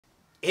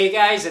Hey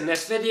guys, in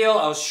this video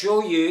I'll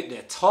show you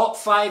the top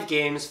 5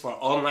 games for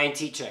online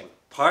teaching.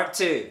 Part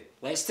 2.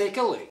 Let's take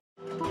a look.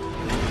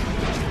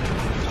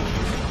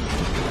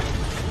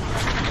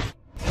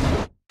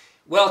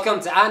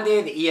 Welcome to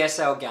Andy, the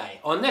ESL guy.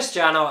 On this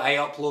channel I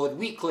upload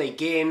weekly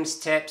games,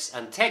 tips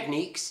and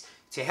techniques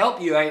to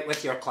help you out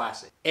with your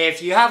classes.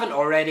 If you haven't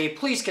already,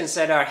 please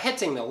consider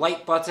hitting the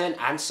like button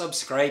and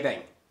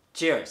subscribing.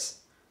 Cheers.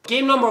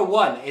 Game number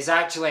 1 is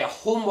actually a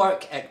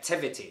homework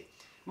activity.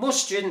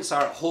 Most students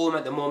are at home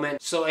at the moment,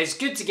 so it's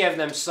good to give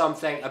them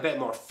something a bit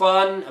more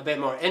fun, a bit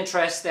more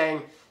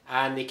interesting,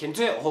 and they can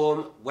do it at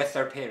home with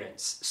their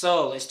parents.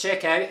 So let's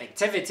check out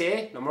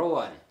activity number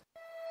 1.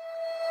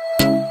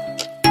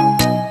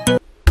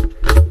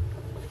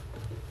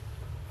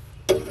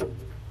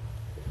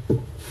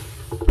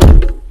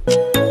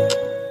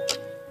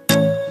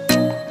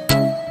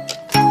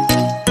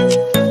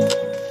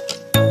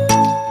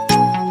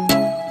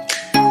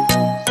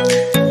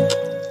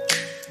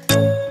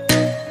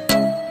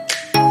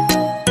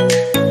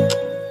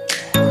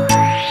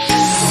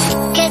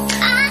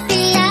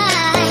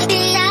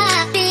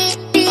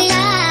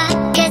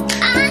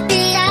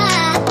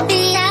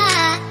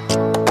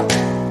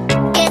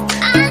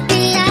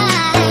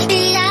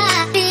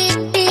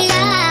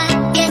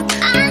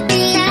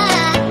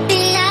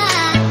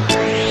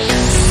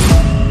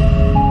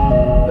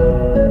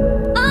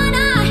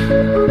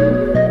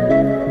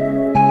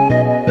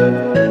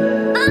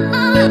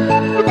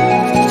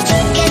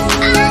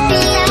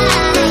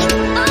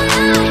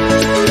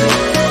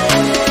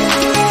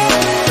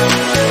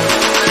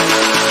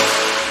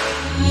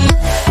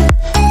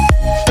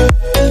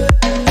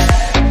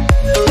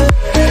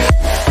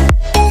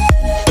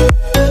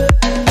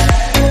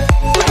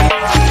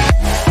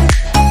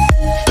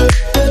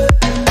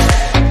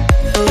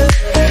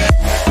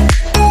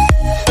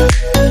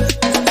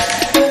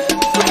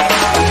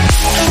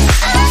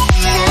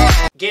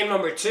 Game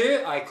number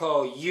 2, I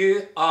call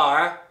you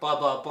are blah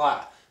blah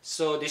blah.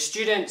 So the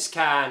students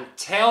can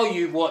tell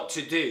you what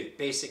to do,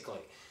 basically.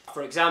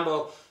 For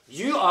example,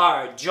 you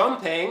are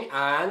jumping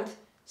and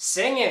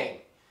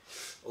singing.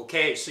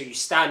 Okay, so you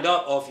stand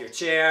up off your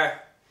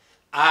chair.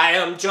 I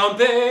am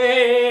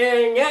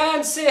jumping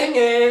and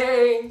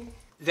singing.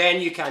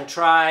 Then you can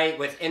try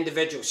with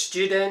individual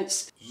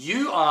students.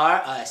 You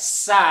are a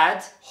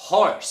sad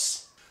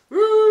horse.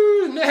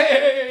 Woo,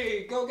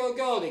 nay, go, go,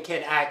 go, the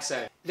kid acts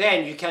out.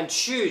 Then you can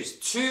choose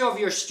 2 of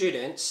your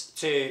students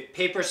to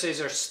paper,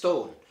 scissors,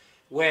 stone,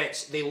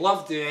 which they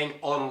love doing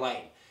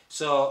online.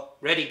 So,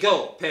 ready,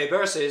 go,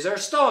 paper,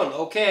 scissors, stone.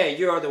 Okay,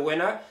 you are the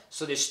winner.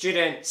 So the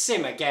student,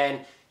 same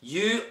again,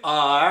 you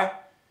are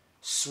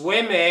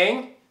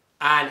swimming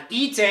and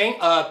eating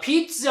a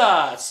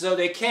pizza. So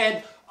the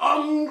kid,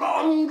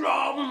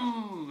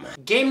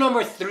 Game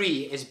number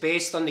 3 is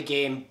based on the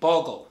game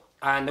Boggle.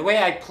 And the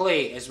way I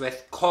play is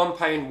with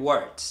compound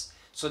words.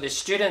 So the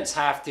students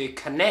have to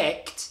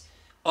connect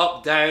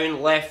up,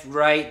 down, left,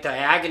 right,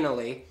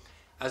 diagonally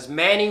as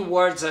many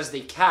words as they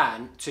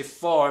can to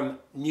form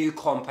new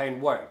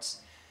compound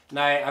words.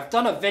 Now, I've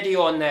done a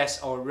video on this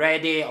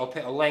already. I'll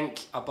put a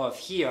link above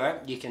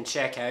here you can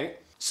check out.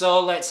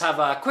 So let's have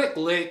a quick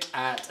look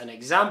at an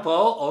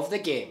example of the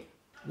game.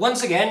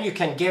 Once again, you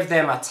can give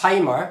them a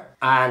timer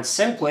and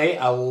simply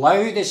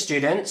allow the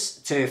students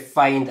to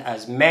find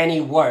as many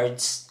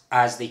words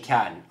as they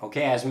can,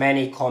 okay, as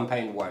many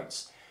compound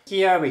words.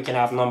 Here we can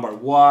have number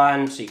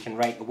 1, so you can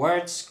write the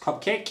words,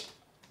 cupcake.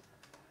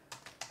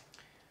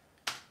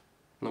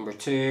 Number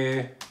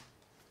 2,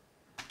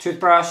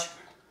 toothbrush.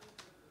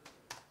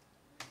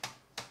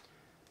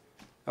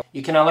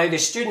 You can allow the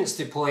students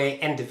to play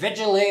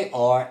individually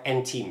or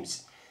in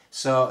teams.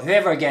 So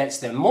whoever gets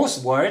the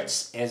most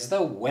words is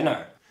the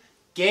winner.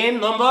 Game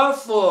number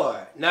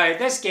 4. Now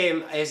this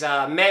game is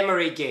a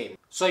memory game.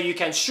 So you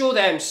can show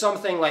them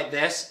something like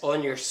this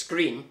on your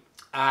screen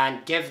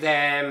and give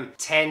them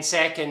 10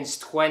 seconds,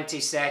 20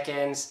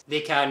 seconds.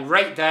 They can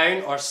write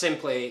down or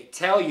simply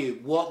tell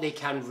you what they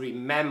can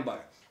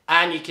remember.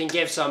 And you can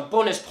give some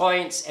bonus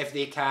points if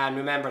they can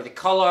remember the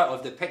colour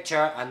of the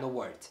picture and the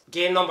word.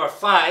 Game number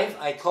 5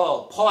 I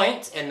call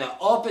Point in the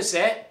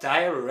Opposite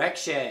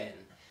Direction.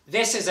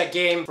 This is a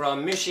game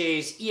from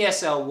Muxi's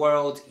ESL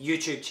World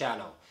YouTube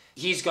channel.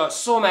 He's got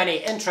so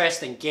many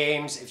interesting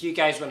games. If you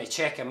guys want to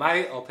check him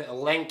out, I'll put a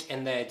link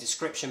in the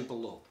description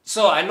below.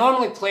 So I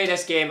normally play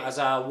this game as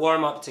a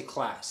warm-up to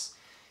class.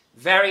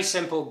 Very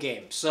simple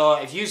game. So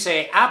if you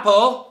say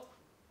apple,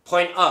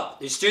 point up.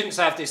 The students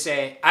have to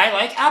say, I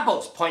like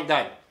apples, point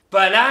down.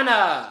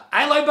 Banana,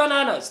 I like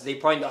bananas. They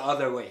point the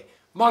other way.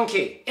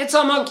 Monkey, it's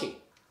a monkey.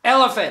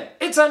 Elephant,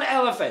 it's an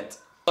elephant.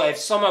 So if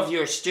some of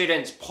your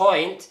students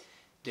point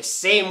the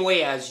same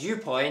way as you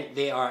point,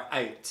 they are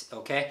out,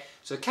 okay?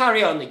 So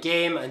carry on the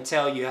game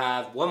until you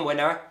have one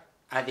winner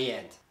at the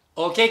end.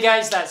 Okay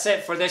guys, that's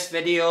it for this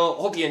video.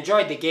 Hope you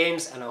enjoyed the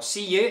games and I'll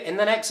see you in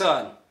the next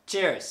one.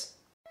 Cheers!